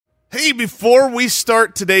Hey, before we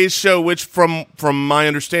start today's show, which from my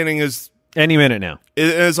understanding is any minute now, it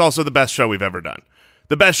is also the best show we've ever done.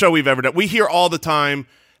 The best show we've ever done. We hear all the time,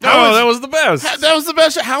 that was the best. That was the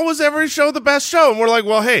best show. How was every show the best show? And we're like,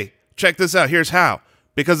 well, hey, check this out. Here's how.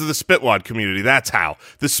 Because of the Spitwad community. That's how.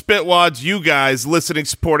 The Spitwads, you guys listening,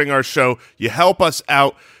 supporting our show, you help us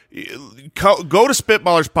out. Go to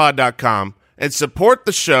spitballerspod.com and support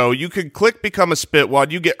the show. You can click Become a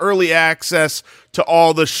Spitwad. You get early access to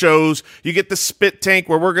all the shows. You get the Spit Tank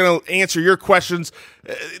where we're going to answer your questions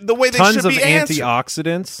the way they should be answered. Tons of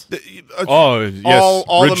antioxidants. Oh, yes.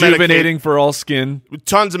 All rejuvenating for all skin.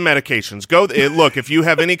 Tons of medications. Look, if you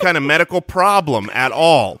have any kind of medical problem at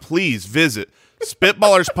all, please visit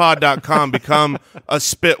spitballerspod.com. Become a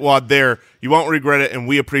Spitwad there. You won't regret it, and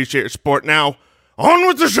we appreciate your support. Now, on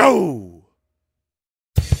with the show.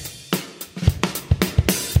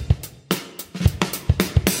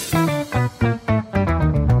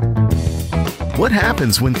 What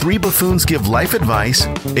happens when three buffoons give life advice,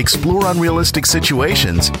 explore unrealistic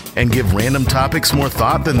situations, and give random topics more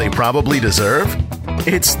thought than they probably deserve?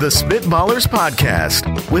 It's the Spitballers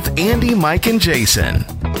Podcast with Andy, Mike, and Jason.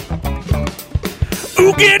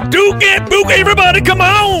 Oogie, doogie, boogie, everybody, come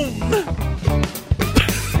on!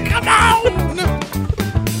 Come on!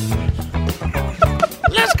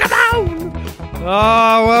 Let's come on!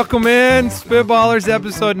 Oh, welcome in, Spitballers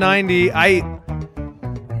episode 90.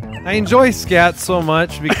 I enjoy scat so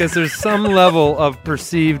much because there's some level of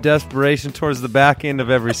perceived desperation towards the back end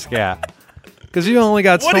of every scat. Because you only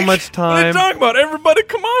got so much time. What are you talking about? Everybody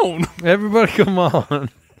come on! Everybody come on.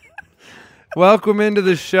 Welcome into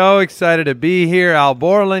the show. Excited to be here. Al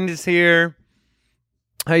Borland is here.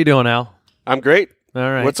 How you doing, Al? I'm great. All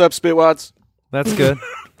right. What's up, Spitwads? That's good.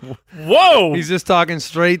 Whoa! He's just talking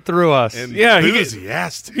straight through us. And Yeah,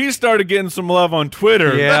 he started getting some love on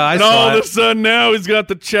Twitter. Yeah, I and saw all it. of a sudden now he's got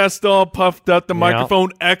the chest all puffed up, the microphone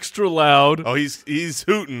extra loud. Oh, he's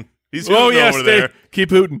hooting. He's hooting over stay. there. Keep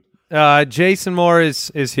hooting. Jason Moore is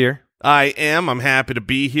here. I am. I'm happy to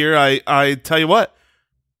be here. I tell you what,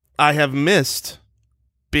 I have missed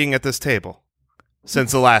being at this table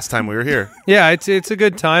since the last time we were here. Yeah, it's a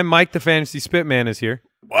good time. Mike the Fantasy Spitman is here.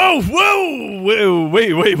 Whoa,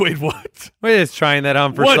 wait, what? We're just trying that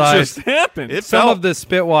on for What size. just happened? Some of the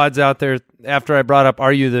Spitwads out there, after I brought up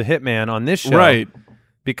Are You the Hitman on this show. Right.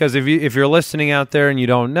 Because if you're listening out there and you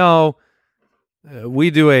don't know, we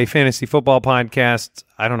do a fantasy football podcast,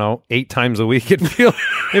 I don't know, 8 times a week.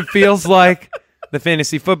 It feels like the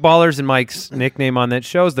Fantasy Footballers, and Mike's nickname on that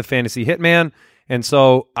show is the Fantasy Hitman. And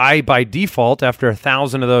so I, by default, after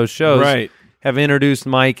 1,000 of those shows, have introduced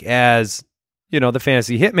Mike as, the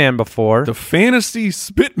Fantasy Hitman before. The Fantasy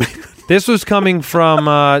Spitman. This was coming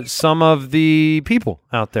from some of the people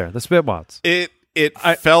out there, the Spitwads. It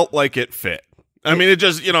felt like it fit. I mean, it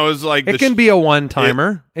just, it was like... It can be a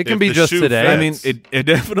one-timer. It can be just today. Fits. I mean, it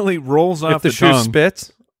definitely rolls off if the shoe tongue.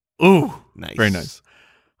 spits. Ooh, Nice. very nice.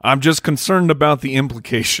 I'm just concerned about the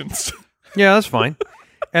implications. Yeah, that's fine.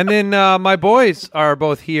 And then my boys are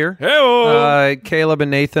both here. Hey, Caleb and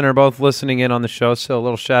Nathan are both listening in on the show, so a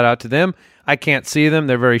little shout-out to them. I can't see them.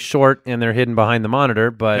 They're very short, and they're hidden behind the monitor.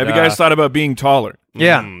 But have you guys thought about being taller?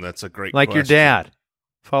 Yeah. That's a great like your question. dad.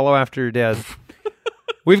 Follow after your dad.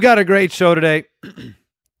 We've got a great show today.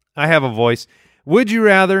 I have a voice. Would you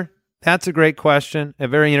rather? That's a great question. A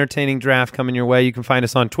very entertaining draft coming your way. You can find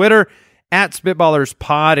us on Twitter at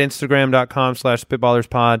SpitballersPod,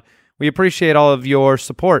 Instagram.com/SpitballersPod. We appreciate all of your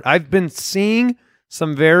support. I've been seeing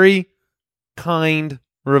some very kind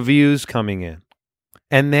reviews coming in,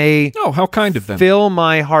 and they how kind of them. fill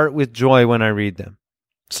my heart with joy when I read them.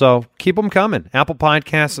 So keep them coming. Apple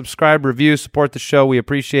Podcasts, subscribe, review, support the show. We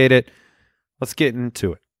appreciate it. Let's get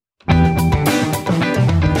into it.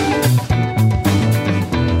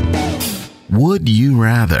 Would you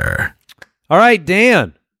rather? All right,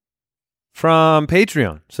 Dan from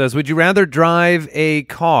Patreon says, would you rather drive a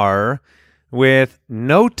car with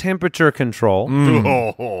no temperature control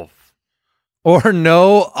or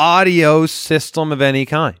no audio system of any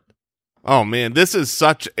kind? Oh, man, this is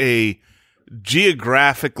such a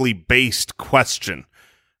geographically based question.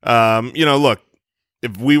 Look,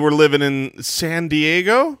 if we were living in San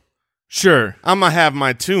Diego, Sure. I'm going to have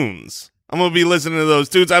my tunes. I'm going to be listening to those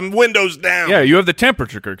tunes. I'm windows down. Yeah, you have the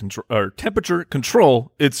temperature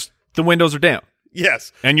control. It's the windows are down,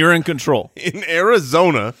 Yes. and you're in control. In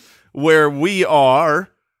Arizona, where we are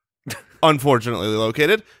unfortunately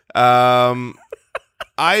located, I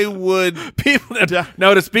would... People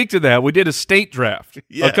now, to speak to that, we did a state draft a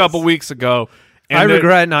Yes. couple weeks ago, I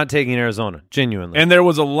regret not taking Arizona, genuinely. And there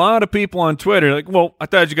was a lot of people on Twitter like, well, I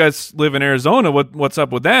thought you guys live in Arizona. What's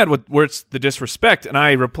up with that? Where's the disrespect? And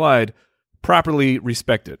I replied, properly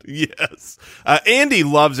respected. Yes. Andy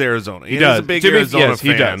loves Arizona. He does. He's a big Jimmy, Arizona yes,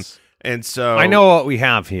 fan. he does. And so I know what we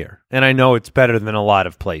have here, and I know it's better than a lot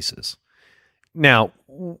of places. Now,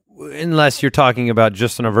 unless you're talking about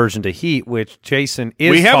just an aversion to heat, which Jason is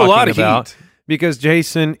we have talking a lot of about, heat. because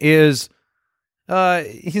Jason is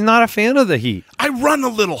he's not a fan of the heat. I run a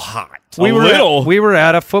little hot. We little? we were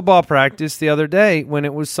at a football practice the other day when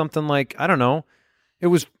it was something like, I don't know, it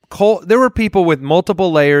was cold. There were people with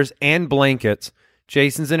multiple layers and blankets.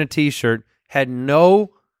 Jason's in a t-shirt, had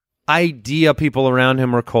no idea people around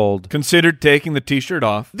him were cold. Considered taking the T-shirt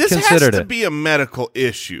off. This has Considered to it. be a medical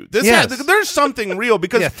issue. Yes. There's something real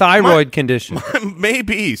because Yeah, thyroid condition.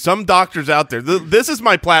 maybe some doctors out there. This is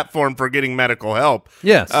my platform for getting medical help.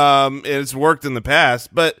 Yes. It's worked in the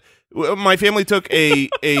past, but my family took a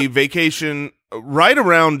vacation right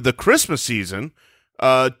around the Christmas season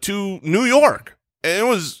to New York. And it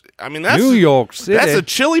was, I mean, that's New York City. That's a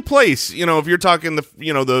chilly place, if you're talking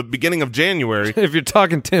the beginning of January. If you're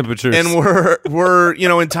talking temperatures. And we're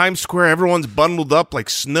in Times Square, everyone's bundled up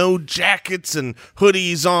like snow jackets and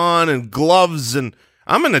hoodies on and gloves, and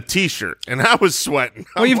I'm in a t-shirt and I was sweating.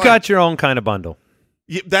 Well, you've got your own kind of bundle.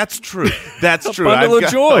 Yeah, that's true. That's true. bundle I've of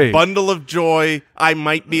got joy. A bundle of joy. I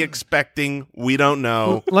might be expecting. We don't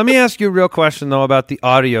know. Let me ask you a real question, though, about the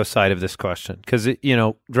audio side of this question. Because,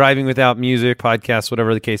 driving without music, podcasts,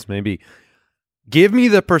 whatever the case may be. Give me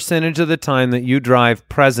the percentage of the time that you drive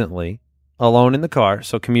presently alone in the car,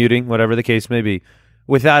 so commuting, whatever the case may be,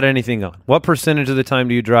 without anything on. What percentage of the time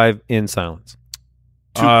do you drive in silence?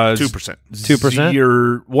 2%.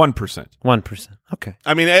 2%? 1%. 1%. Okay.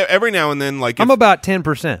 I mean, every now and then, like I'm about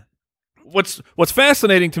 10%. What's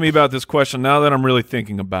fascinating to me about this question, now that I'm really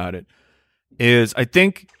thinking about it, is I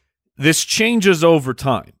think this changes over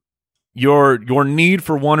time. Your need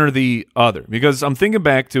for one or the other. Because I'm thinking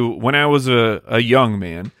back to when I was a young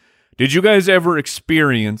man. Did you guys ever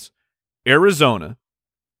experience Arizona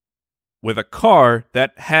with a car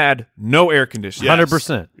that had no air conditioning?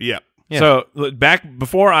 100%. Yeah. Yeah. So back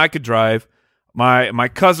before I could drive, my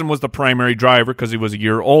cousin was the primary driver because he was a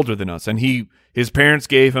year older than us, and his parents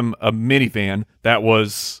gave him a minivan that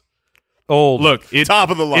was Old. look Top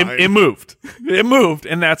of the line. It moved, it moved,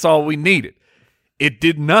 and that's all we needed. It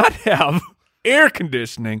did not have air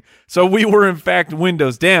conditioning, so we were in fact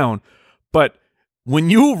windows down. But when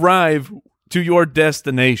you arrive to your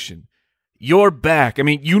destination, your back, I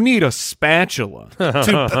mean, you need a spatula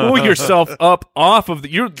to pull yourself up off of the.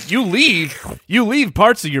 You leave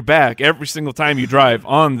parts of your back every single time you drive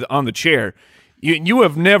on the chair. You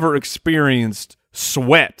have never experienced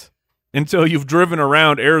sweat until you've driven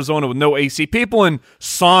around Arizona with no AC. People in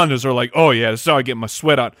saunas are like, "Oh yeah, that's how I get my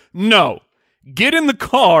sweat out." No, get in the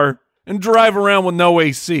car and drive around with no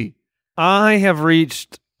AC. I have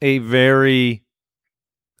reached a very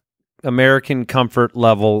American comfort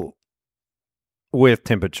level with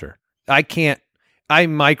temperature. I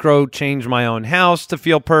micro change my own house to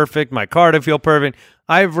feel perfect, my car to feel perfect.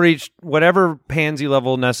 I've reached whatever pansy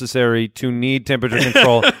level necessary to need temperature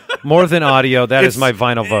control more than audio. That is my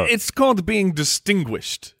final vote. It's called being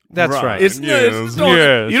distinguished. That's right. It's, Yes.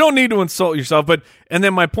 You don't need to insult yourself, and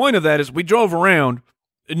then my point of that is we drove around,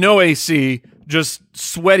 no AC, just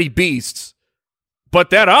sweaty beasts, but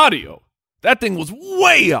that audio, that thing was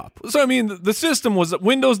way up. So I mean, the system was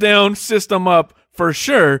windows down, system up for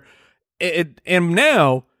sure. And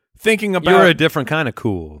now thinking about You're a different kind of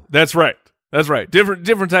cool. that's right.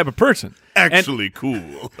 Different type of person. Actually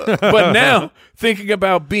cool. But now thinking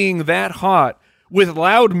about being that hot with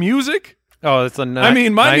loud music. Oh, it's a I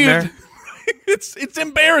mean, my nightmare. music, it's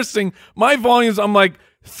embarrassing. My volumes, I'm like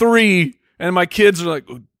 3, and my kids are like,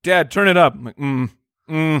 "Dad, turn it up." I'm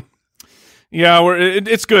like, yeah,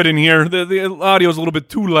 it's good in here. The audio's a little bit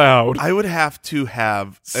too loud. I would have to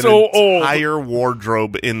have So an old. entire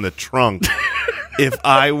wardrobe in the trunk if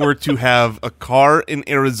I were to have a car in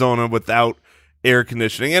Arizona without air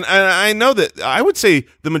conditioning. And I know that I would say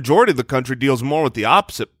the majority of the country deals more with the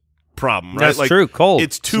opposite problem, right? That's true. Cold.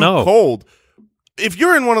 It's too Snow. cold. If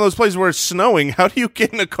you're in one of those places where it's snowing, how do you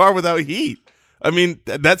get in a car without heat? I mean,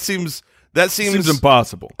 that seems Seems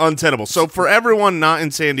impossible. untenable. So for everyone not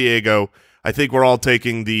in San Diego, I think we're all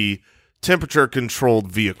taking the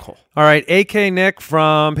temperature-controlled vehicle. All right, AK Nick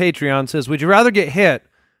from Patreon says, would you rather get hit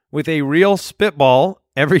with a real spitball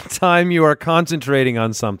every time you are concentrating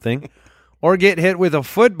on something or get hit with a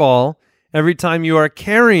football every time you are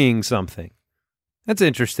carrying something? That's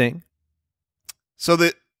interesting. So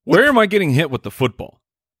that Where am I getting hit with the football?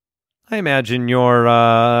 I imagine your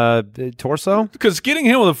torso. Because getting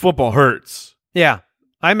hit with a football hurts. Yeah.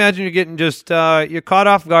 I imagine you're getting just you're caught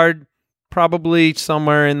off guard probably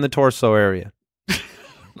somewhere in the torso area.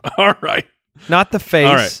 All right. Not the face.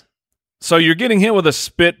 All right. So you're getting hit with a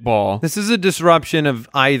spitball. This is a disruption of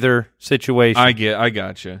either situation. I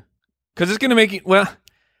gotcha. Because it's going to make you, well,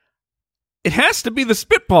 it has to be the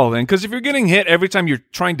spitball then. Because if you're getting hit every time you're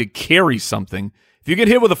trying to carry something, if you get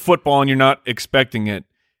hit with a football and you're not expecting it,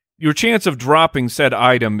 your chance of dropping said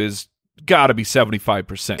item is got to be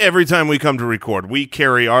 75%. Every time we come to record, we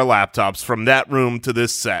carry our laptops from that room to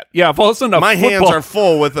this set. Yeah, if all of a sudden My hands are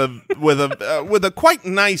full with a quite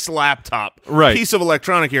nice laptop, Right. piece of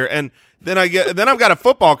electronic here, and then I've got a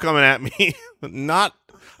football coming at me.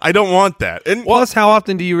 I don't want that. And Plus, how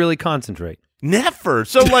often do you really concentrate? never.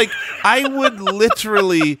 So like I would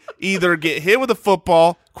literally either get hit with a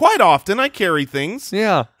football. Quite often, I carry things.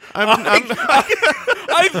 Yeah. I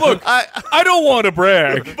don't want to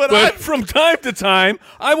brag, but from time to time,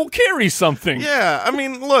 I will carry something. Yeah, I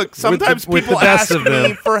mean, look, sometimes with the people best ask of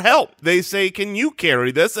them. me for help. They say, "Can you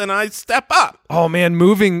carry this?" And I step up. Oh man,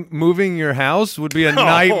 moving your house would be a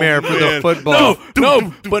nightmare for the man. football.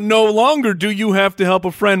 No, but no longer do you have to help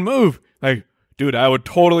a friend move. Like, dude, I would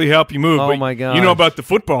totally help you move. Oh, but my gosh. You know about the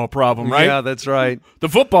football problem, right? Yeah, that's right. The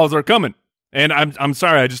footballs are coming. And I'm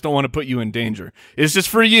sorry, I just don't want to put you in danger. It's just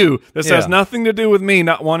for you. This Yeah. has nothing to do with me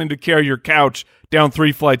not wanting to carry your couch down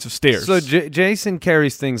 3 flights of stairs. So Jason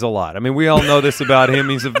carries things a lot. I mean, we all know this about him.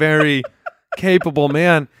 He's a very capable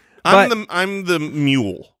man. But I'm the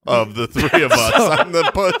mule of the three of us. I'm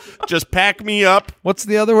the just pack me up. what's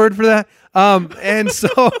the other word for that? And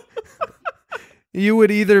so you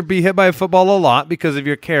would either be hit by a football a lot because of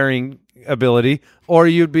your carrying ability, or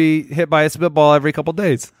you'd be hit by a spitball every couple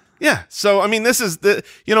days. Yeah. So I mean, this is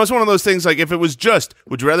it's one of those things. Like, if it was just,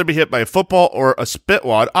 would you rather be hit by a football or a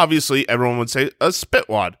spitwad? Obviously, everyone would say a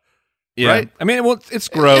spitwad. yeah. right? I mean, well, it's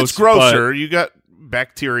gross. It's grosser. You got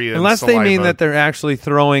bacteria. Unless and they mean saliva. that they're actually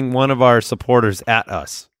throwing one of our supporters at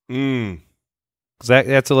us. Because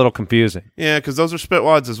that's a little confusing. Yeah, because those are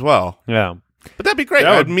spitwads as well. Yeah. But that'd be great.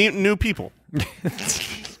 That I'd would- meet new people.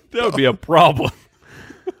 That would be a problem.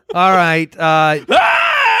 All right.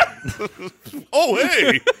 Oh,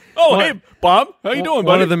 hey. Oh, hey, Bob. How you doing, One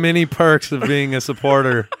buddy? of the many perks of being a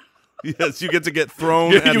supporter. Yes, you get to get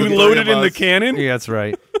thrown. you at the three loaded of in the us. cannon? Yeah, that's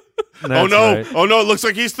right. Oh That's no! right. Oh no! It looks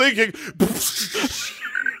like he's thinking.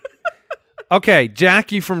 Okay,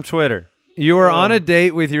 Jackie from Twitter. You are on a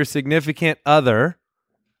date with your significant other.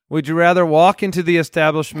 Would you rather walk into the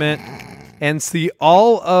establishment and see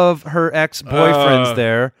all of her ex-boyfriends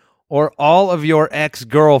there, or all of your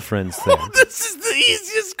ex-girlfriends there? This is the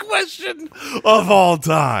easiest question of all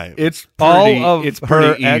time. It's all pretty, of it's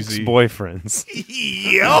her pretty easy. ex-boyfriends.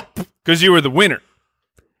 Yep. Because you were the winner.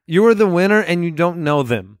 You are the winner, and you don't know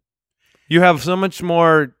them. You have so much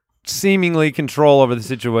more seemingly control over the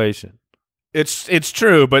situation. It's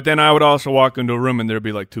true, but then I would also walk into a room and there'd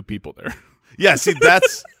be like 2 people there. Yeah. See,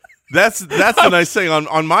 that's the nice thing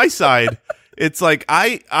on my side. It's like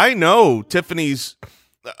I know Tiffany's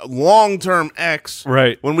long-term ex.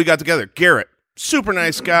 Right. When we got together, Garrett, super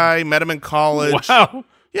nice guy. Met him in college. Wow.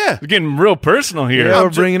 Yeah. We're getting real personal here. Yeah, we're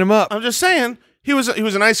ju- bringing him up. I'm just saying, he was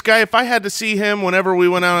a nice guy. If I had to see him whenever we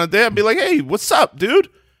went out on a date, I'd be like, "Hey, what's up, dude?"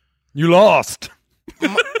 You lost.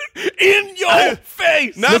 In your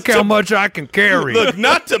face. Look how much I can carry. Look,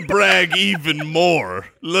 not to brag even more.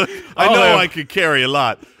 Look, I Oh, know yeah. I could carry a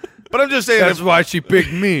lot, but I'm just saying, That's why she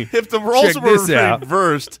picked me. if the roles Check were this out.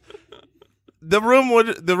 reversed, the room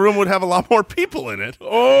would have a lot more people in it.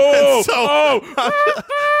 Oh, So-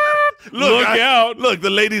 Look out. Look, the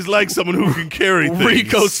ladies like someone who can carry things.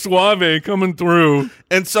 Rico Suave coming through.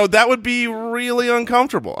 And so that would be really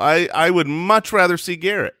uncomfortable. I would much rather see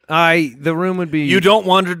Garrett. The room would be. You don't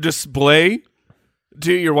want to display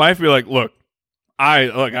to your wife. Be like, look, I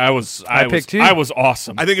picked you. I was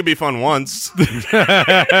awesome. I think it'd be fun once.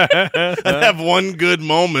 I'd have one good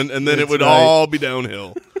moment, and then it would right. all be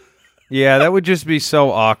downhill. Yeah, that would just be so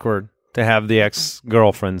awkward to have the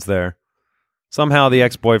ex-girlfriends there. Somehow the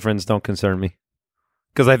ex-boyfriends don't concern me.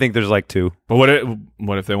 Because I think there's like 2. But what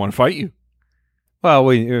if they want to fight you? Well,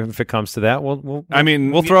 if it comes to that, we'll I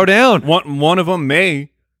mean, we'll throw down. One of them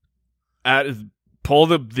may pull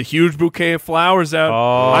the huge bouquet of flowers out.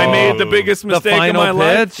 Oh. I made the biggest mistake final of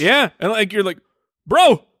my life. pitch? Yeah, and like you're like,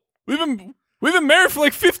 bro, we've been married for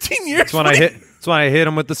like 15 years. That's when I hit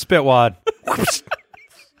him with the spitwad.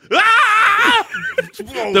 Ah!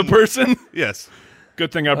 the person. Yes.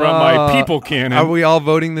 Good thing I brought my people cannon. Are we all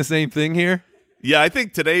voting the same thing here? Yeah, I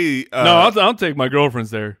think today. no, I'll take my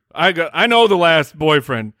girlfriends there. I know the last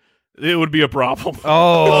boyfriend. it would be a problem.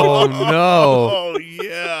 Oh no! Oh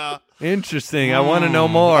yeah. Interesting. I want to know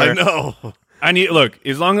more. I know. I need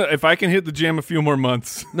if I can hit the gym a few more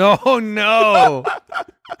months, No, no.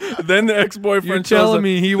 then the ex-boyfriend You're shows telling up,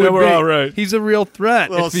 me he then would we're be all right. He's a real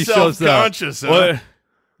threat Well, if he shows up. self-conscious. Huh?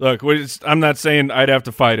 What? Look, I'm not saying I'd have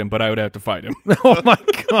to fight him, but I would have to fight him. Oh my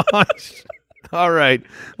gosh. All right,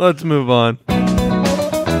 let's move on.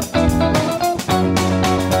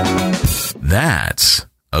 That's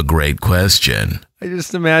a great question. I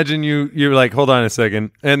just imagine you're like, hold on a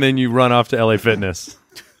second, and then you run off to LA Fitness.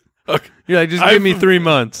 Okay. You're like, just give me 3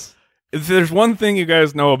 months. If there's one thing you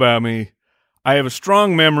guys know about me, I have a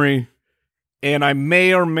strong memory, and I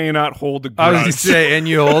may or may not hold a grudge. I was going to say, and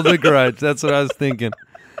you hold a grudge. That's what I was thinking.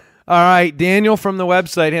 All right, Daniel from the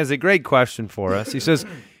website has a great question for us. He says,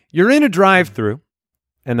 you're in a drive-thru,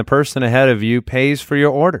 and the person ahead of you pays for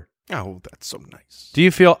your order. Oh, that's so nice. Do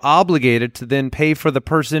you feel obligated to then pay for the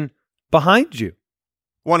person behind you?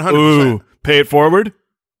 100%. Ooh, pay it forward?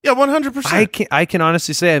 Yeah, 100%. I can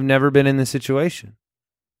honestly say I've never been in this situation.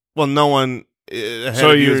 Well, no one ahead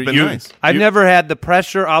So of you has been nice. I've never had the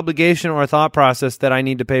pressure, obligation, or thought process that I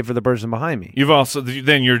need to pay for the person behind me. You've also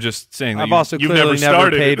then you're just saying that I've also you've clearly never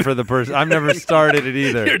started paid it. for the person. I've never started it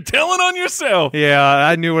either. You're telling on yourself. Yeah,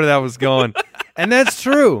 I knew where that was going, and that's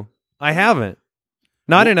true. I haven't.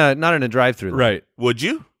 Not in a drive-through. Right. Would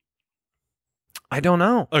you? I don't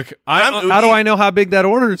know. Okay. How do I know how big that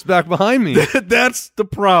order is back behind me? That's the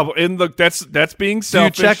problem. And look, that's being Do you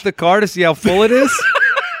selfish. check the car to see how full it is?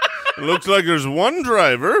 It looks like there's one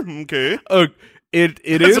driver. Okay. It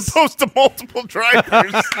As is opposed to multiple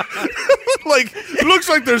drivers. Like, it looks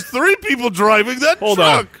like there's 3 people driving that Hold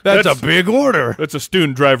on. truck. That's a big order. That's a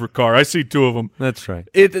student driver car. I see 2 of them. That's right.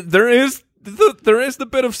 There is the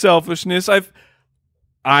bit of selfishness.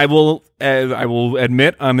 I will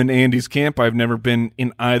admit I'm in Andy's camp. I've never been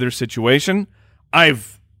in either situation.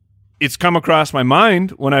 It's come across my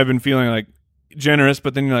mind when I've been feeling like generous,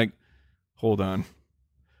 but then you're like, hold on.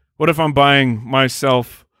 What if I'm buying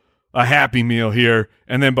myself a Happy Meal here,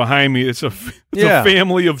 and then behind me it's a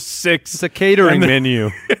family of 6. It's a catering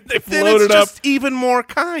menu. They Then floated it's up. just even more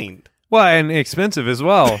kind. Well, and expensive as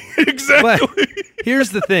well. Exactly. But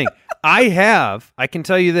here's the thing. I can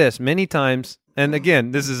tell you this many times, and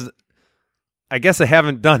again, I guess I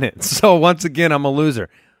haven't done it. So once again, I'm a loser.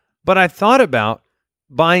 But I thought about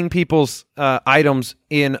buying people's items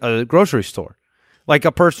in a grocery store. Like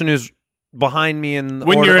a person who's behind me in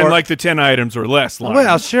When you're in like the 10 items or less line.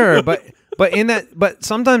 Well, sure, but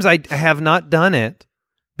sometimes I have not done it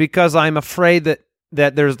because I'm afraid that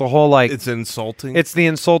there's the whole like It's insulting. it's the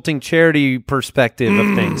insulting charity perspective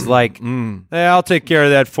of things. Like, hey, I'll take care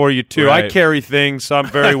of that for you too. I Right. carry things, so I'm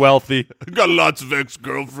very wealthy. I've got lots of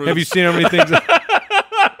ex-girlfriends. Have you seen how many things?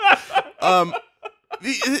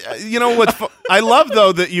 You know what's I love,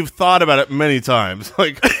 though, that you've thought about it many times.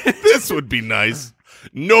 Like, this would be nice.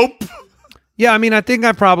 Nope. Yeah, I mean, I think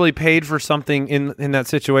I probably paid for something in that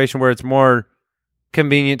situation where it's more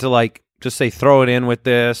convenient to like just say throw it in with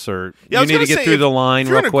this, or Yeah, I you was need to gonna get say, through if- the line if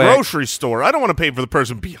you're real in a quick. grocery store, I don't want to pay for the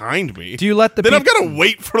person behind me. Do you let the Then I've people? got to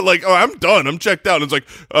wait for like, oh, I'm done. I'm checked out. And it's like,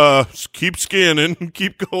 keep scanning,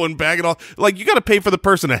 keep going back and all. Like, you got to pay for the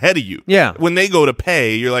person ahead of you. Yeah. When they go to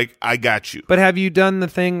pay, you're like, I got you. But have you done the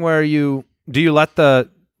thing where do you let the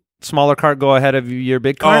smaller cart go ahead of your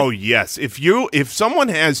big cart? Oh yes. If someone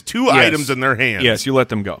has 2 items in their hands, Yes, you let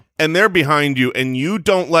them go. and they're behind you, and you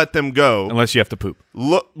don't let them go, Unless you have to poop.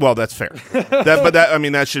 well, that's fair.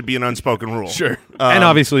 That should be an unspoken rule. Sure. And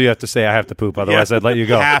obviously you have to say I have to poop, otherwise I'd let you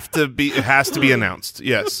go. It has to be announced.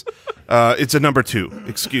 Yes. It's a number 2.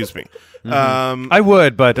 Excuse me. I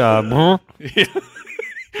would, but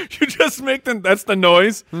You just make them. That's the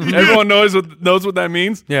noise. Everyone knows what that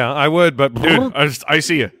means. yeah, I would, but Dude, I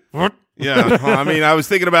see you. Yeah. Well, I mean, I was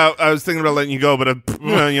thinking about letting you go, but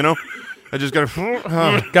you know, I just got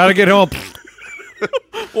to. gotta get home.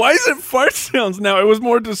 Why is it fart sounds now? It was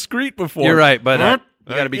more discreet before. You're right, but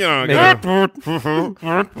you gotta be. You know,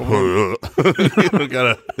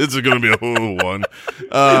 this is going to be a whole one.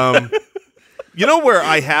 You know where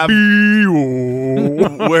I have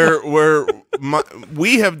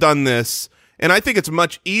we have done this, and I think it's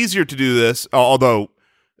much easier to do this. Although,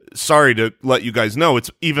 sorry to let you guys know, it's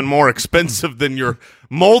even more expensive than your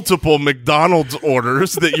multiple McDonald's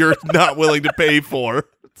orders that you're not willing to pay for.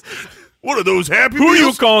 What are those Happy Who are you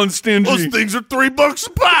Meals? calling stingy? Those things are $3 a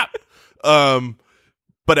pop.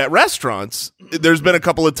 But at restaurants, there's been a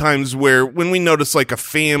couple of times where when we notice like a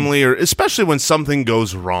family, or especially when something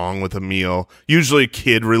goes wrong with a meal, usually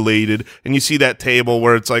kid related, and you see that table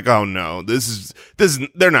where it's like, oh no, this is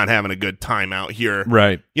they're not having a good time out here.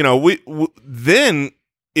 Right. You know, then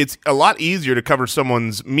it's a lot easier to cover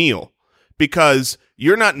someone's meal because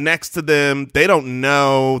you're not next to them. They don't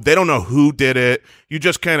know who did it. You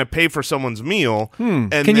just kind of pay for someone's meal.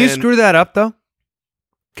 And Can you screw that up, though?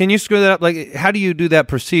 Can you screw that up? Like, how do you do that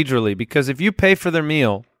procedurally? Because if you pay for their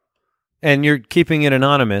meal and you're keeping it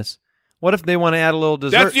anonymous, what if they want to add a little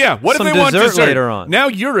dessert? What if some they want dessert later on? Now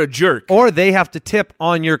you're a jerk. Or they have to tip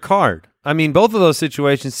on your card. I mean, both of those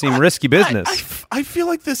situations seem risky business. I feel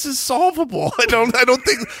like this is solvable.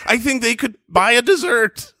 I think they could buy a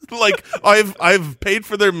dessert. Like I've paid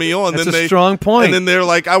for their meal, and That's then a they strong point. And then they're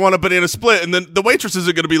like, I want a banana split, and then the waitress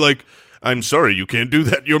isn't going to be like, I'm sorry, you can't do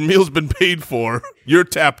that. Your meal's been paid for. You're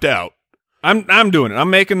tapped out. I'm doing it.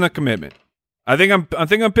 I'm making the commitment. I think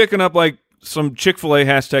I'm picking up like some Chick-fil-A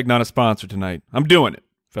hashtag not a sponsor tonight. I'm doing it,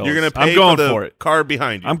 fellas. You're going to pay I'm going for the for it. car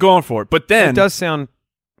behind you. I'm going for it. But then It does sound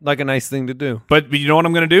like a nice thing to do. But you know what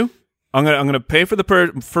I'm going to do? I'm going to pay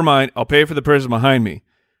for mine. I'll pay for the person behind me.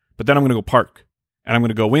 But then I'm going to go park. And I'm going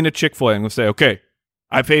to go into Chick-fil-A. I'm going to say, okay,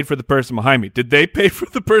 I paid for the person behind me. Did they pay for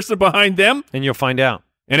the person behind them? And you'll find out.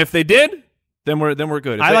 And if they did, then we're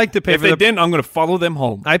good. If I like to pay If for they the- didn't, I'm going to follow them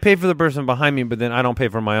home. I pay for the person behind me, but then I don't pay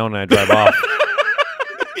for my own and I drive off.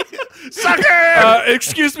 Sucker!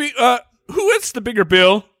 Excuse me. Who is the bigger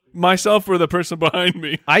bill? Myself or the person behind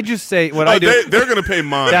me? I just say what I do. They're going to pay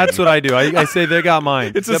mine. That's what I do. I say they got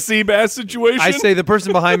mine. It's a sea bass situation. I say the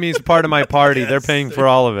person behind me is part of my party. They're paying for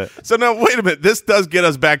all of it. So now, wait a minute. This does get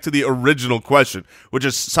us back to the original question, which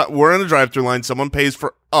is we're in a drive-thru line. Someone pays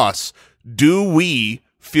for us. Do we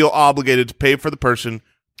feel obligated to pay for the person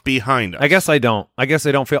behind us? I guess I don't. I guess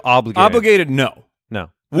I don't feel obligated. Obligated? No. No.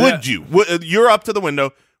 Would you? You're up to the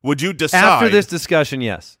window. Would you decide? After this discussion,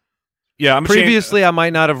 yes. Yeah, I'm Previously, I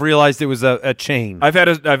might not have realized it was a chain. I've had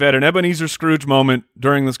an Ebenezer Scrooge moment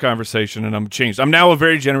during this conversation, and I'm changed. I'm now a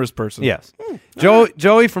very generous person. Yes.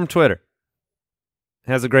 Joey from Twitter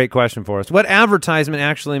has a great question for us. What advertisement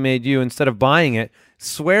actually made you, instead of buying it,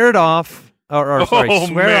 swear it off,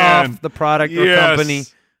 swear off the product or company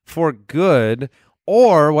for good,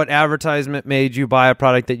 or what advertisement made you buy a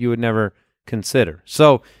product that you would never consider?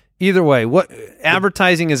 So either way, what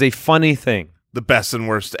advertising is a funny thing. The best and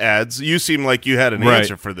worst ads. You seem like you had an Right.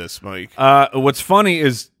 answer for this, Mike. What's funny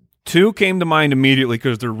is two came to mind immediately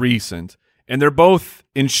because they're recent, and they're both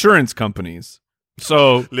insurance companies.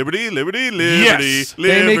 So Liberty, liberty, liberty, Yes.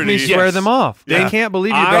 liberty. They make me swear Yes. them off. Yeah. I can't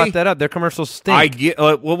believe you brought that up. Their commercials stink. I get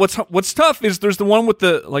well. What's tough is there's the one with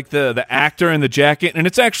the actor in the jacket, and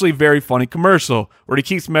it's actually a very funny commercial where he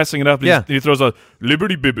keeps messing it up. And Yeah. he throws a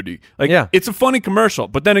liberty bibbity. Yeah. It's a funny commercial,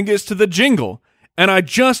 but then it gets to the jingle, and I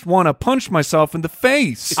just want to punch myself in the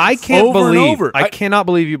face. I can't over believe. and over. I cannot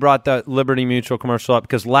believe you brought that Liberty Mutual commercial up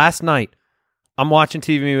because last night I'm watching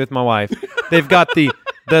TV with my wife. They've got the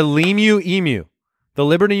Lemu Emu, the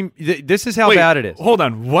Liberty. This is how Wait, bad it is. Hold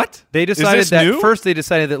on, what? They decided is this that new? first. They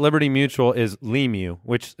decided that Liberty Mutual is Lemu,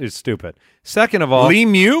 which is stupid. Second of all,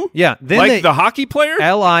 Lemu? Yeah, then like they- the hockey player?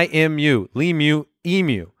 Limu, Lemu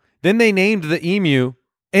Emu. Then they named the emu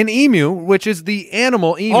an emu, which is the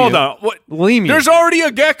animal emu. Hold on, what? Lemu. There's already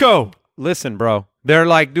a gecko Listen, bro. They're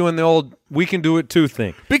like doing the old "we can do it too"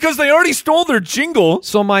 thing. because they already stole their jingle.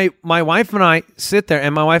 So my wife and I sit there,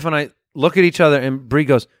 and my wife and I look at each other, and Bree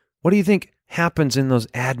goes, "What do you think happens in those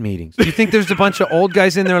ad meetings? Do you think there's a bunch of old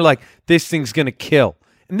guys in there like this thing's gonna kill?"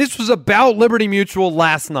 And this was about Liberty Mutual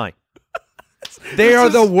last night. They are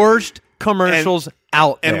the worst commercials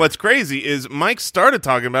out there. And what's crazy is Mike started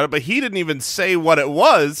talking about it, but he didn't even say what it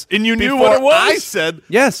was. And you knew before what it was? I said,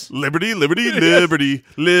 Yes. liberty, liberty, liberty,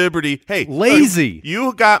 liberty. Hey, Lazy.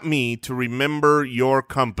 You got me to remember your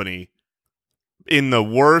company in the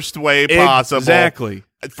worst way possible. Exactly.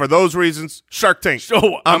 For those reasons, Shark Tank.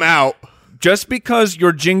 So, I'm out. Just because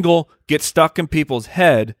your jingle gets stuck in people's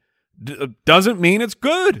head doesn't mean it's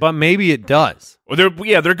good. But maybe it does. Well,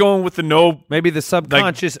 they're going with the no. Maybe the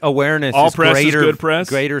subconscious awareness all is press is greater, good press?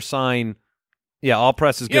 greater sign. Yeah, all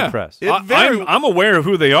press is good press. I'm aware of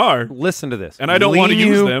who they are, Listen to this. and I don't want to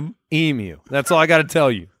use Lemu them. Emu. That's all I got to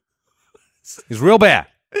tell you. It's real bad.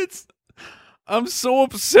 I'm so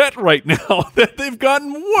upset right now that they've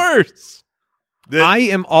gotten worse. I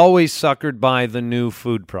am always suckered by the new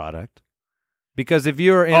food product. Because if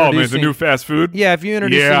you're Oh introducing... man, the new fast food. Yeah, if you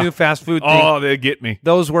introduce Yeah. a new fast food thing, Oh, they get me.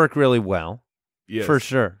 those work really well. Yes. For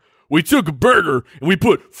sure. We took a burger and we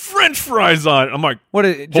put French fries on it. I'm like, What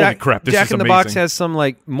is, holy Jack, crap! This Jack is in the amazing. Box has some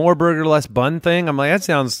like more burger, less bun thing. I'm like, that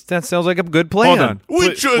sounds like a good plan. Hold on.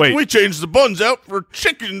 We Wait. changed the buns out for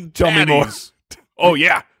chicken Tell me more. tatties. Oh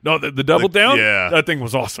yeah, no, the double down. yeah. That thing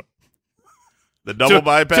was awesome. The double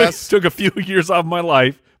bypass. took a few years off my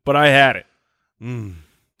life, but I had it.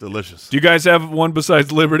 Delicious. Do you guys have one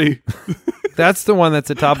besides Liberty? That's the one that's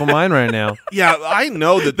at top of mind right now. Yeah, I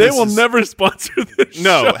know that They this will is- never sponsor this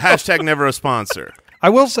No, show. hashtag never a sponsor. I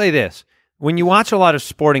will say this. When you watch a lot of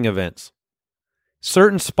sporting events,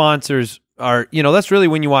 certain sponsors are, that's really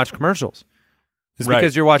when you watch commercials. It's Right.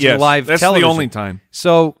 because you're watching Yes, live that's television. the only time.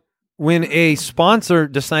 So when a sponsor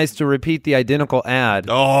decides to repeat the identical ad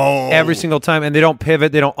every single time and they don't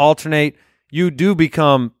pivot, they don't alternate, you do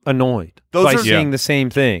become annoyed Those by are- seeing Yeah. the same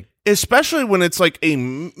thing. Especially when it's like a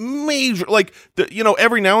major, like,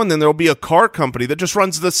 every now and then there'll be a car company that just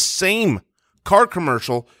runs the same car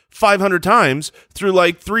commercial 500 times through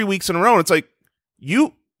like 3 weeks in a row. And it's like,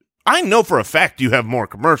 I know for a fact you have more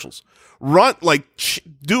commercials. Run, like,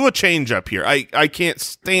 do a change up here. I can't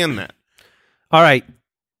stand that. All right.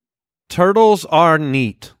 Turtles Are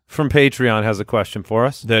Neat from Patreon has a question for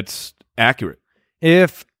us. That's accurate.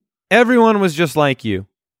 If everyone was just like you,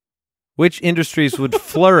 which industries would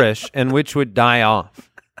flourish and which would die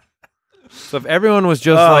off? So if everyone was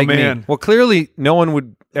just Oh, like me, man. well, clearly no one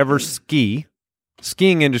would ever ski.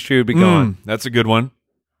 Skiing industry would be gone. That's a good one.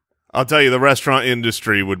 I'll tell you, the restaurant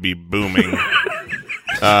industry would be booming.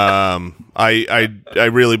 I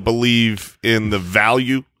really believe in the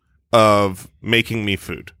value of making me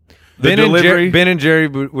food. The delivery. Ben and Jerry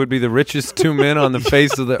would be the richest two men on the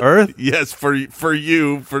face of the earth Yes, for you,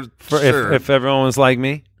 for sure. if everyone was like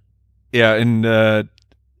me. Yeah, and I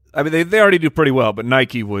mean they already do pretty well, but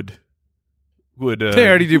Nike would. They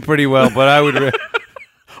already do pretty well, but I would.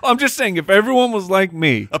 I'm just saying, if everyone was like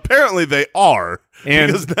me, Apparently they are, And-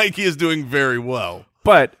 because Nike is doing very well.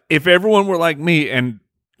 but if everyone were like me and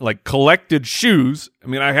like collected shoes, I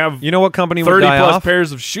mean, I have You know what company would 30 die plus off?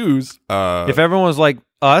 pairs of shoes. If everyone was like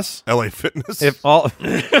us, LA Fitness. if all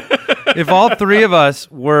three of us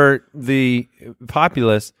were the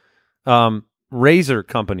populace, razor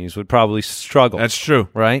companies would probably struggle. That's true.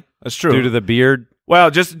 right. That's true. Due to the beard. well,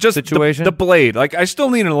 just situation? the blade. Like I still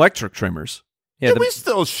need an electric trimmers. Yeah, we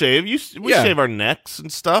still shave. We Yeah. shave our necks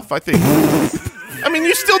and stuff. I think. I mean,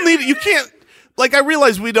 you still need it. You can't. Like, I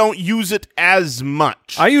realize we don't use it as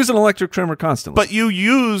much. I use an electric trimmer constantly. but you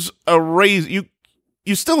use a razor.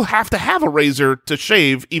 You still have to have a razor to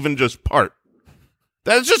shave even just part.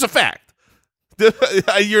 That's just a fact.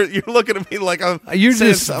 You're looking at me like I'm. you're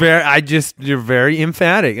saying just something. you're very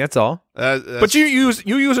emphatic. That's all. but you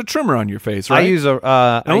use a trimmer on your face, right? I use an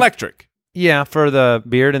electric. yeah, for the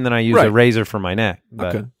beard, and then I use a Right. razor for my neck.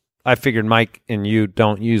 But Okay. I figured Mike and you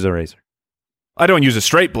don't use a razor, I don't use a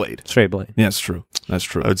straight blade. straight blade. Yeah, that's true. That's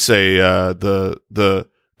true. I would say the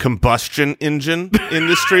combustion engine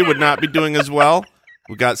industry would not be doing as well.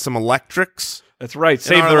 We got some electrics That's right. in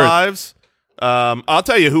Save our the earth. lives. I'll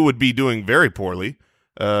tell you who would be doing very poorly.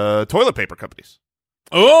 Toilet paper companies.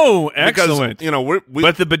 Oh, excellent. Because, we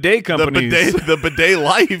but the bidet companies. the bidet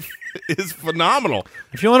life is phenomenal.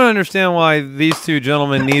 If you want to understand why these two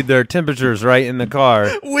gentlemen need their temperatures right in the car,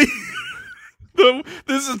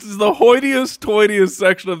 This is the hoitiest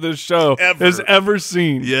section of this show Ever. has ever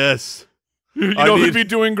seen. Yes. You I know need- who'd be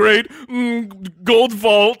doing great? Gold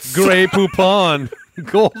vaults. Grey Poupon,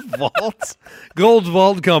 Gold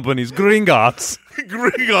Vault companies, Gringotts.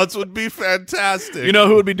 Gringotts would be fantastic. You know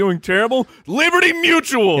who would be doing terrible? Liberty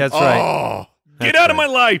Mutual. That's right. Oh, Get out of my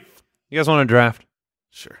life. You guys want to draft?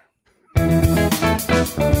 sure.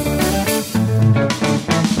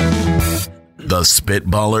 The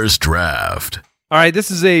Spitballers Draft. All right, this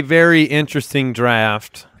is a very interesting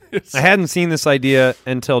draft. I hadn't seen this idea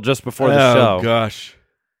until just before the show. Oh, gosh.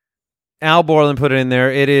 Al Borland put it in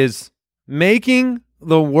there. It is making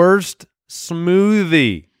the worst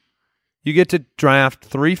smoothie. You get to draft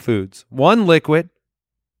 3 foods, 1 liquid,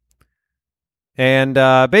 and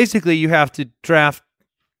basically you have to draft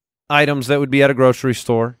items that would be at a grocery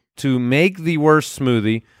store to make the worst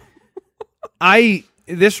smoothie.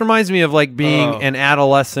 This reminds me of like being an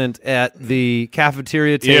adolescent at the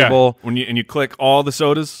cafeteria table. Yeah. When you click all the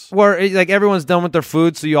sodas. Where like everyone's done with their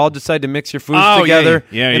food, so you all decide to mix your foods Oh, together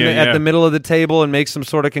yeah. at the middle of the table and make some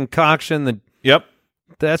sort of concoction. Yep.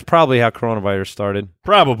 That's probably how coronavirus started.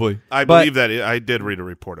 Probably. I But- believe that. I did read a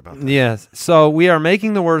report about that. Yes. So we are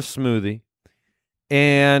making the worst smoothie,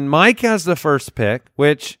 and Mike has the first pick,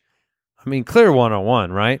 which, I mean, clear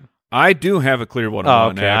 101, right? I do have a clear one. Oh,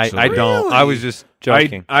 okay. I don't. I was just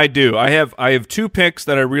joking. I do. I have 2 picks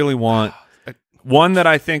that I really want. One that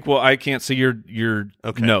I think, well, I can't see your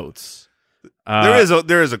notes.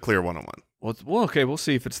 There is a clear 101. Well, okay, we'll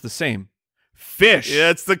see if it's the same. Fish. Yeah,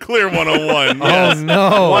 it's the clear 101. Oh, Yes.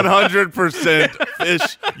 no. 100%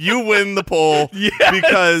 fish. You win the poll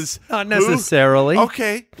because Not necessarily.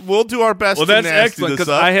 Okay, we'll do our best. Well, to that's nasty excellent this because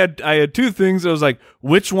up. I had two things. I was like,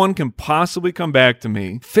 which one can possibly come back to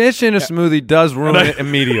me? Fish in a smoothie does ruin And I- it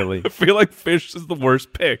immediately. I feel like fish is the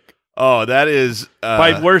worst pick. Oh, that is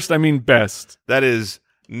By worst, I mean best. that is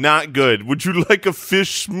not good. Would you like a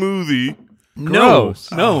fish smoothie? Gross.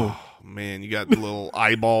 No. Oh, man, you got the little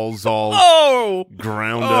eyeballs all Oh.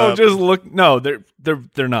 ground Oh, up. just look. No,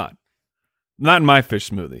 they're not. Not in my fish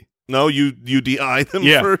smoothie. No, you DI them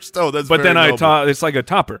Yeah. first. Oh, that's But very then noble. it's like a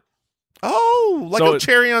topper. Oh, like So a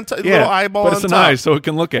cherry on top, Yeah, little eyeball but on it's an top. eye, so it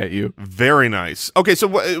can look at you. Very nice. Okay, so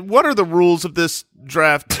what are the rules of this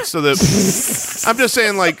draft? So that I'm just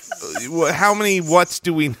saying, like, how many whats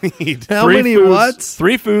do we need? How Three many foods, whats?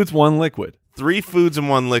 3 foods, 1 liquid. 3 foods and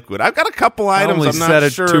 1 liquid. I've got a couple items. only I'm not said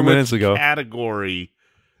it sure 2 which minutes ago. category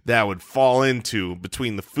that would fall into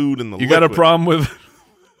between the food and the You liquid. got a problem with?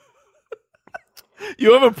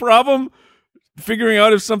 You have a problem figuring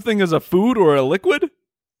out if something is a food or a liquid?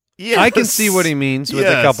 Yes. I can see what he means with a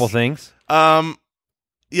Yes. couple things.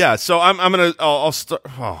 Yeah. So I'll start.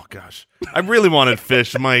 Oh gosh, I really wanted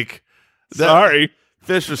fish, Mike. Sorry.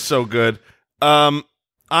 Fish is so good.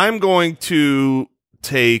 I'm going to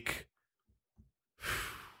take.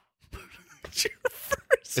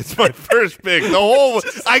 It's my first pick. The whole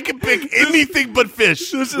I can pick anything but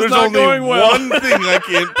fish. This is There's not only going well. one thing I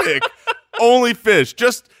can't pick. Only fish.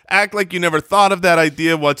 Just act like you never thought of that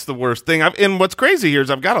idea. What's the worst thing? And what's crazy here is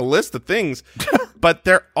I've got a list of things, but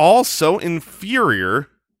they're all so inferior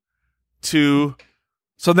to.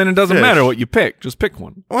 So then it doesn't Fish. matter what you pick. Just pick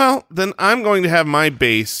one. Well, then I'm going to have my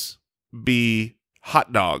base be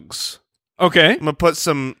hot dogs. Okay. I'm gonna put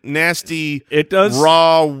some nasty It does.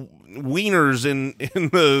 raw wieners in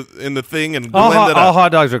the thing and All, blend it all up.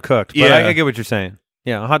 hot dogs are cooked, but Yeah. I get what you're saying.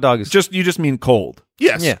 Yeah, a hot dog is You just mean cold.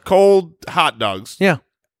 Yes, Yeah. cold hot dogs. yeah.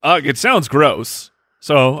 It sounds gross.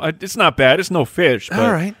 So it's not bad. It's no fish. But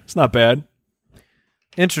All right. It's not bad.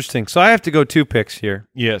 Interesting. So I have to go 2 picks here.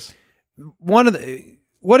 Yes.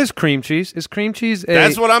 What is cream cheese? Is cream cheese a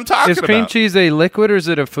That's what I'm talking Is cream about. cheese a liquid or is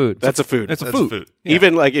it a food? That's a food. It's a That's food. food.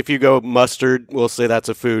 Even like if you go mustard, we'll say that's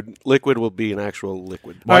a food. Liquid will be an actual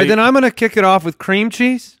liquid. All right, then I'm going to kick it off with cream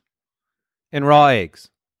cheese and raw eggs.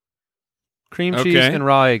 Cream cheese Okay. and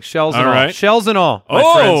raw eggs, shells and All all. right. Shells and all. my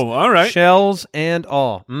Oh, friends. all right. Shells and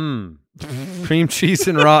all. Cream cheese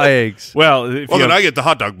and raw eggs. Well, if Well, you then have, I get the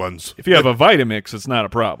hot dog buns. if you have a Vitamix, it's not a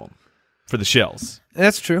problem for the shells.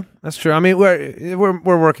 That's true. That's true. I mean, we're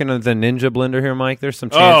working on the Ninja blender here, Mike. There's some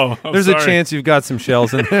Oh, chance. I'm There's a sorry. chance you've got some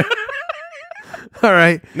shells in there. All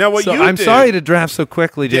right. Now, what so you I'm did- sorry to draft so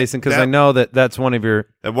quickly, Yeah, Jason, because that- I know that's one of your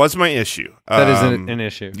That was my issue. that is an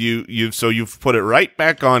issue. You've put it right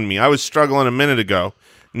back on me. I was struggling a minute ago.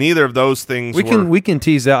 Neither of those things We can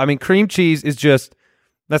tease out. I mean, cream cheese is just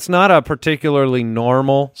that's not a particularly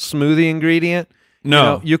normal smoothie ingredient. No. You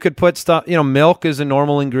know, you could put stuff. Milk is a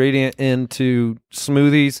normal ingredient into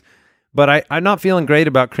smoothies, but I'm not feeling great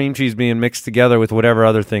about cream cheese being mixed together with whatever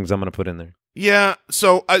other things I'm going to put in there. Yeah,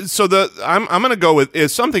 so I'm going to go with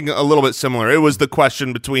is something a little bit similar. It was the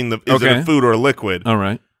question between is it Okay. a food or a liquid, All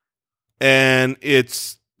right. and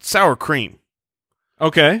it's sour cream.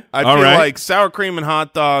 Okay. I All feel right. like sour cream and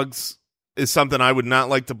hot dogs is something I would not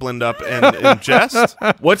like to blend up and ingest.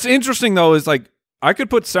 What's interesting though is like I could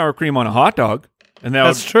put sour cream on a hot dog, and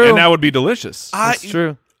That's true. and that would be delicious. That's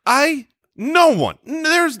true.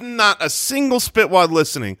 There's not a single spitwad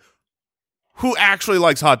listening who actually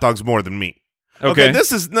likes hot dogs more than me. Okay.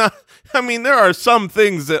 This is not. I mean, there are some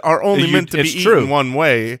things that are only meant to be it's eaten true. one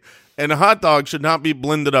way, and a hot dog should not be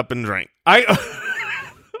blended up and drank.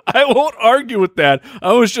 I won't argue with that.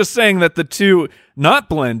 I was just saying that the two not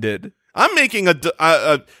blended. I'm making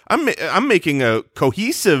I'm making a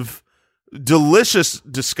cohesive, delicious,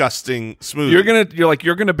 disgusting smoothie.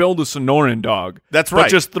 You're gonna build a Sonoran dog. That's but right.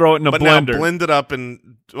 just throw it in a but now blender. blend it up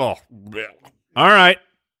and All right.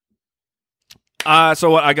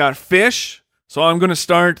 So I got fish. So I'm gonna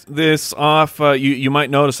start this off. You might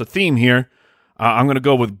notice a theme here. I'm gonna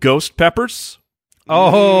go with ghost peppers.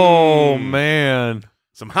 Oh man!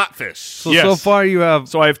 some hot fish. So Yes. so far you have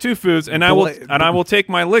So I have two foods, and I will take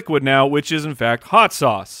my liquid now, which is in fact hot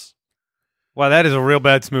sauce. wow. That is a real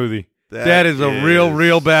bad smoothie. That is a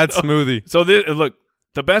real bad smoothie. So look,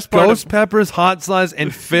 the best part. Ghost peppers, hot sauce,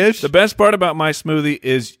 and fish. The best part about my smoothie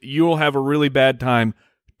is you will have a really bad time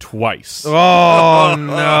twice. Oh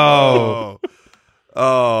no!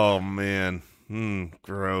 Oh man.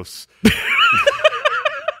 Gross.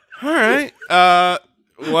 All right.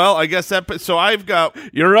 Well, I guess that. So I've got.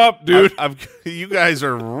 You're up, dude. You guys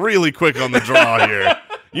are really quick on the draw here.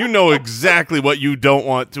 You know exactly what you don't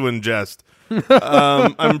want to ingest.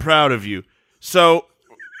 I'm proud of you. So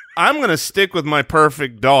I'm going to stick with my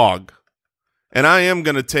perfect dog, and I am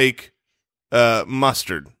going to take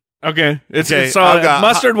mustard. Okay. Okay, It's I've got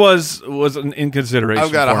mustard was in consideration.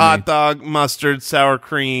 I've got for a hot me. dog, mustard, sour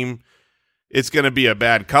cream. It's going to be a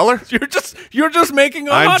bad color. You're just making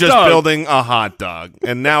a I'm hot just dog. building a hot dog,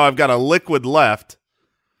 and now I've got a liquid left.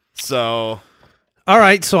 So All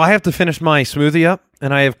right, so I have to finish my smoothie up,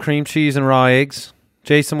 and I have cream cheese and raw eggs.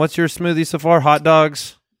 Jason, what's your smoothie so far? Hot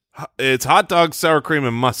dogs? it's hot dog, sour cream,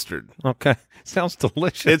 and mustard. Okay. Sounds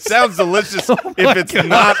delicious. It sounds delicious Oh if it's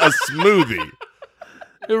not a smoothie.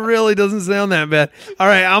 It really doesn't sound that bad. All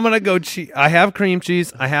right, I'm going to go I have cream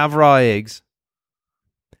cheese. I have raw eggs.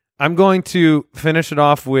 I'm going to finish it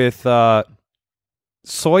off with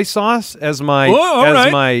soy sauce as my all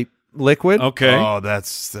right. my liquid. Okay. Oh,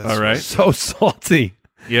 that's All right. So salty.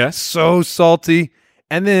 Yes. So salty.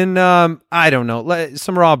 And then, I don't know,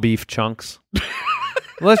 some raw beef chunks.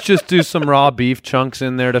 Let's just do some raw beef chunks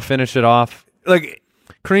in there to finish it off. Like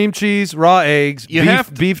Cream cheese, raw eggs, You have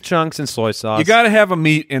to- beef chunks, and soy sauce. you got to have a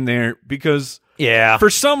meat in there because yeah.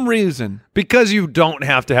 for some reason Because you don't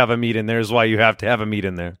have to have a meat in there is why you have to have a meat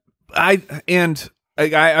in there.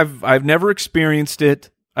 I've never experienced it.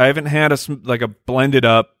 I haven't had a blended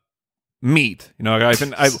up meat. You know, I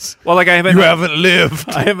haven't lived.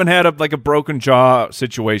 I haven't had a broken jaw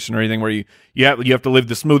situation or anything where you have to live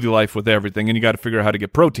the smoothie life with everything and you got to figure out how to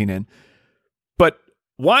get protein in. But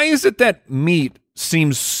why is it that meat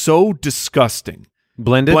seems so disgusting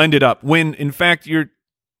Blended? up when in fact you're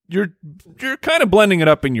kind of blending it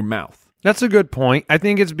up in your mouth? That's a good point. I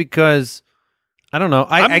think it's because, I don't know.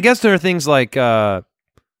 I guess there are things like, what are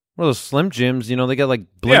those Slim Jims? You know, they got like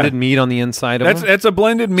blended meat on the inside of them. That's a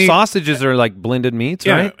blended meat. Sausages are like blended meats,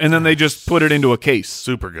 Yeah, right? and then they just put it into a case.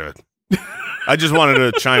 super good. I just wanted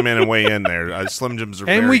to chime in and weigh in there. Slim Jims are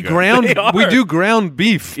And very we good. They are. we do ground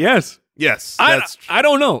beef. Yes. Yes, I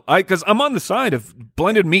don't know. Because I'm on the side of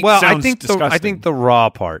blended meat. Well, sounds I think disgusting. the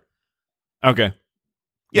raw part. Okay.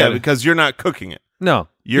 yeah, Got it. because you're not cooking it. No,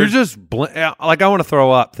 You're- you're just like I want to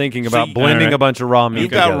throw up thinking about See, blending alright. a bunch of raw meat.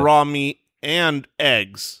 You've got together. raw meat and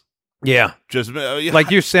eggs. Yeah, Just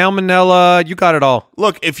like your salmonella. You got it all.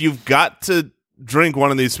 look, if you've got to drink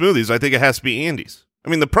one of these smoothies, I think it has to be Andy's. I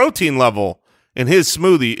mean, the protein level in his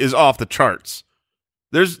smoothie is off the charts.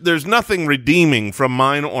 There's nothing redeeming from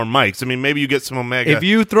mine or Mike's. I mean, maybe you get some omega. If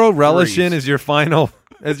you throw relish in Freeze. as your final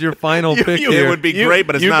pick it here, would be great,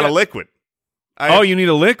 but it's not a liquid. You need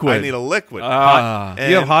a liquid. I need a liquid. Ah. And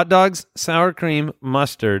you have hot dogs, sour cream,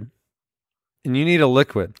 mustard, and you need a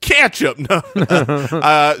liquid. ketchup.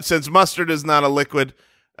 No, since mustard is not a liquid,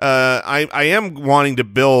 I am wanting to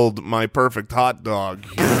build my perfect hot dog.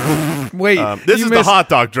 Wait, This you is the missed- hot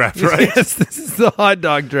dog draft, right? Yes, this is the hot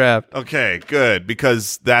dog draft. Okay, good,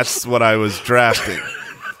 because that's what I was drafting.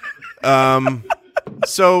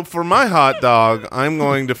 So for my hot dog, I'm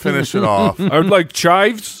going to finish it off. I would like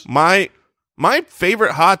chives. My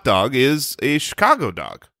favorite hot dog is a Chicago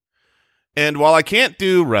dog. And while I can't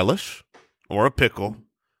do relish or a pickle,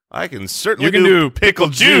 I can certainly You can do pickle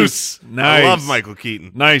juice. I Nice. love Michael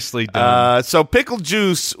Keaton. Nicely done. So pickle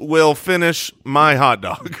juice will finish my hot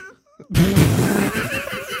dog.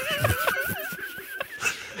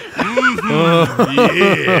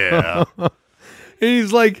 Yeah.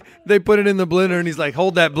 He's like, they put it in the blender, and he's like,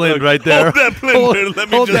 hold that blend right there. Hold that blender. Let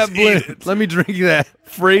me hold just that eat blend. it. Let me drink that.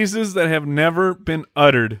 Phrases that have never been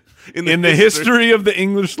uttered In in the the history of the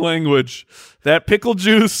English language. That pickle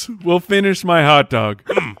juice will finish my hot dog.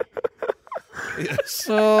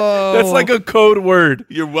 Oh, That's like a code word.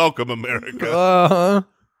 You're welcome, America. uh-huh.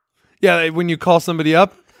 Yeah, when you call somebody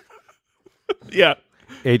up, Yeah.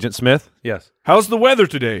 Agent Smith. Yes, How's the weather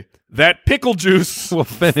today? That pickle juice we'll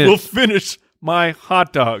finish. will finish my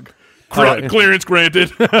hot dog. All right. Clearance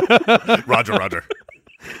granted. Roger, Roger.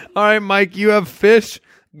 All right, Mike, you have fish,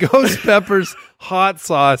 ghost peppers, hot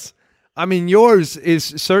sauce. I mean, yours is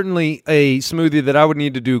certainly a smoothie that I would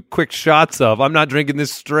need to do quick shots of. I'm not drinking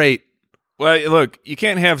this straight. Well, look, you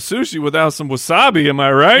can't have sushi without some wasabi, am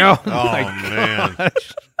I right? Oh, Oh, my man.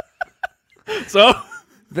 gosh. So,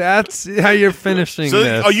 That's how you're finishing So,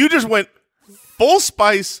 this. you just went full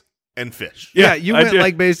spice and fish. yeah, you I went did.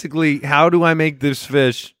 like basically, how do I make this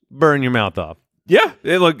fish burn your mouth off? yeah,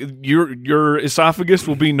 look, your esophagus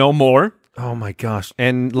will be no more. Oh my gosh.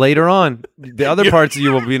 And later on, the other parts of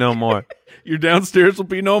you will be no more. Your downstairs will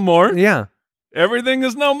be no more. Yeah. Everything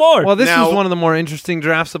is no more. Well, this Now- was one of the more interesting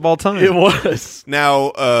drafts of all time. it was.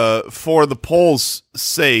 Now, for the poll's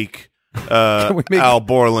sake, we make- Al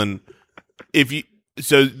Borland,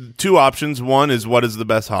 so 2 options. One is what is the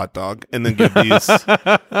best hot dog, and then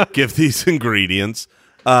give these ingredients.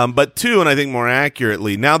 But 2, and I think more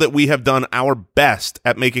accurately, now that we have done our best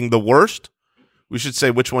at making the worst, we should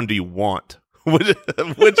say which one do you want?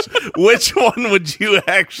 which one would you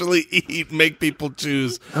actually eat? Make people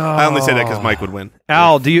choose. I only say that because Mike would win.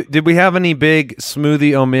 Al, did we have any big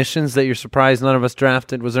smoothie omissions that you're surprised none of us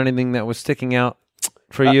drafted? Was there anything that was sticking out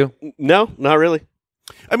for you? No, not really.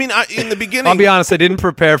 I mean, in the beginning, I'll be honest, I didn't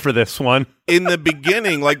prepare for this one. in the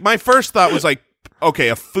beginning, like my first thought was like, okay,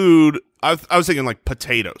 a food. I was thinking like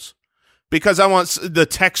potatoes, because I want the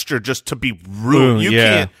texture just to be ruined.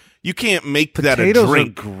 You can't make that a Potatoes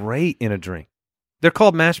drink. are great in a drink. They're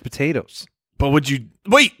called mashed potatoes. But would you?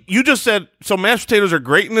 Wait, you just said so mashed potatoes are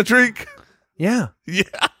great in a drink? Yeah. Yeah.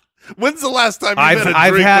 When's the last time you had a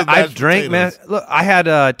drink with I've drank potatoes? Look, I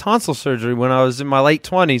had tonsil surgery when I was in my late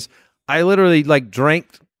 20s. I literally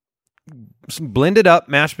drank blended up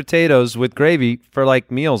mashed potatoes with gravy for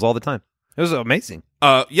meals all the time. It was amazing.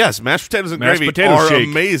 Yes, mashed potatoes and Mashed gravy potato are shake.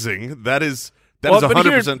 amazing. That is Well, but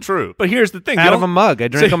 100% true. But here's the thing: Out of a mug. I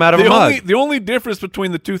drank them out of a mug. The only difference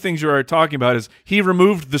between the two things you are talking about is he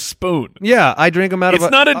removed the spoon. Yeah, I drink them out It's of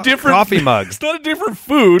not a different coffee mug. It's not a different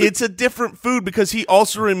food. It's a different food because he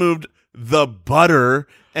also removed the butter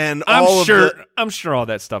and all of the... I'm sure all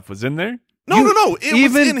that stuff was in there. No. It was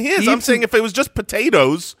even- in his. even- I'm saying if it was just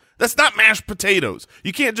potatoes, that's not mashed potatoes.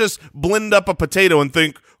 You can't just blend up a potato and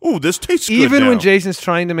think, "Ooh, this tastes good." Even when now." Jason's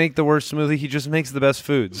trying to make the worst smoothie, he just makes the best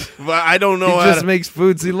foods. But I don't know. He how just to- makes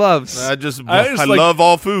foods he loves. I just love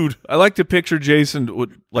all food. I like to picture Jason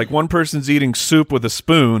with, one person's eating soup with a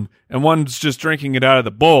spoon and one's just drinking it out of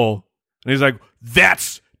the bowl, and he's like,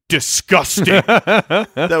 "That's disgusting."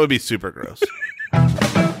 That would be super gross.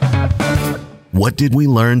 What did we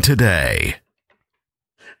learn today?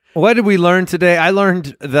 What did we learn today? I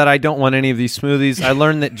learned that I don't want any of these smoothies. I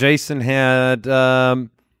learned that Jason had a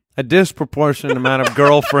disproportionate amount of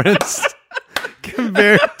girlfriends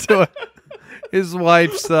compared to his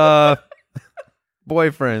wife's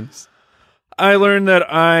boyfriends. I learned that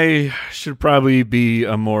I should probably be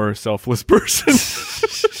a more selfless person.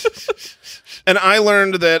 And I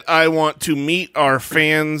learned that I want to meet our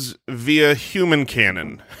fans via human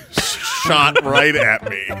cannon. Shot right at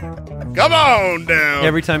me. Come on down.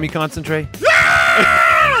 Every time you concentrate?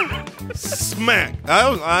 Smack.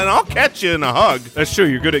 I'll catch you in a hug. That's true.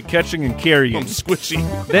 You're good at catching and I'm carrying. squishy.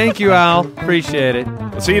 Thank you, Al. Appreciate it.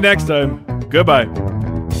 I'll see you next time. Goodbye.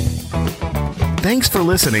 Thanks for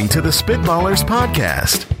listening to the Spitballers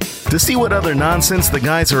Podcast. To see what other nonsense the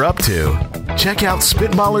guys are up to, check out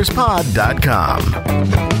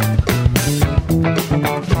SpitballersPod.com.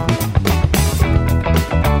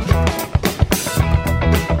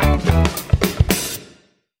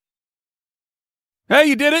 Hey,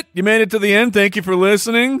 you did it. You made it to the end. Thank you for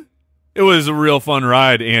listening. It was a real fun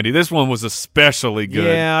ride, Andy. This one was especially good.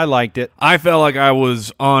 Yeah, I liked it. I felt like I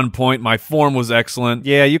was on point. My form was excellent.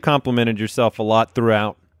 Yeah, you complimented yourself a lot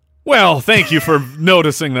throughout. Well, thank you for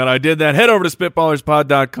noticing that I did that. Head over to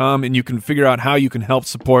SpitballersPod.com and you can figure out how you can help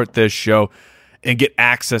support this show and get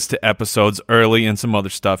access to episodes early and some other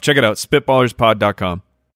stuff. Check it out, SpitballersPod.com.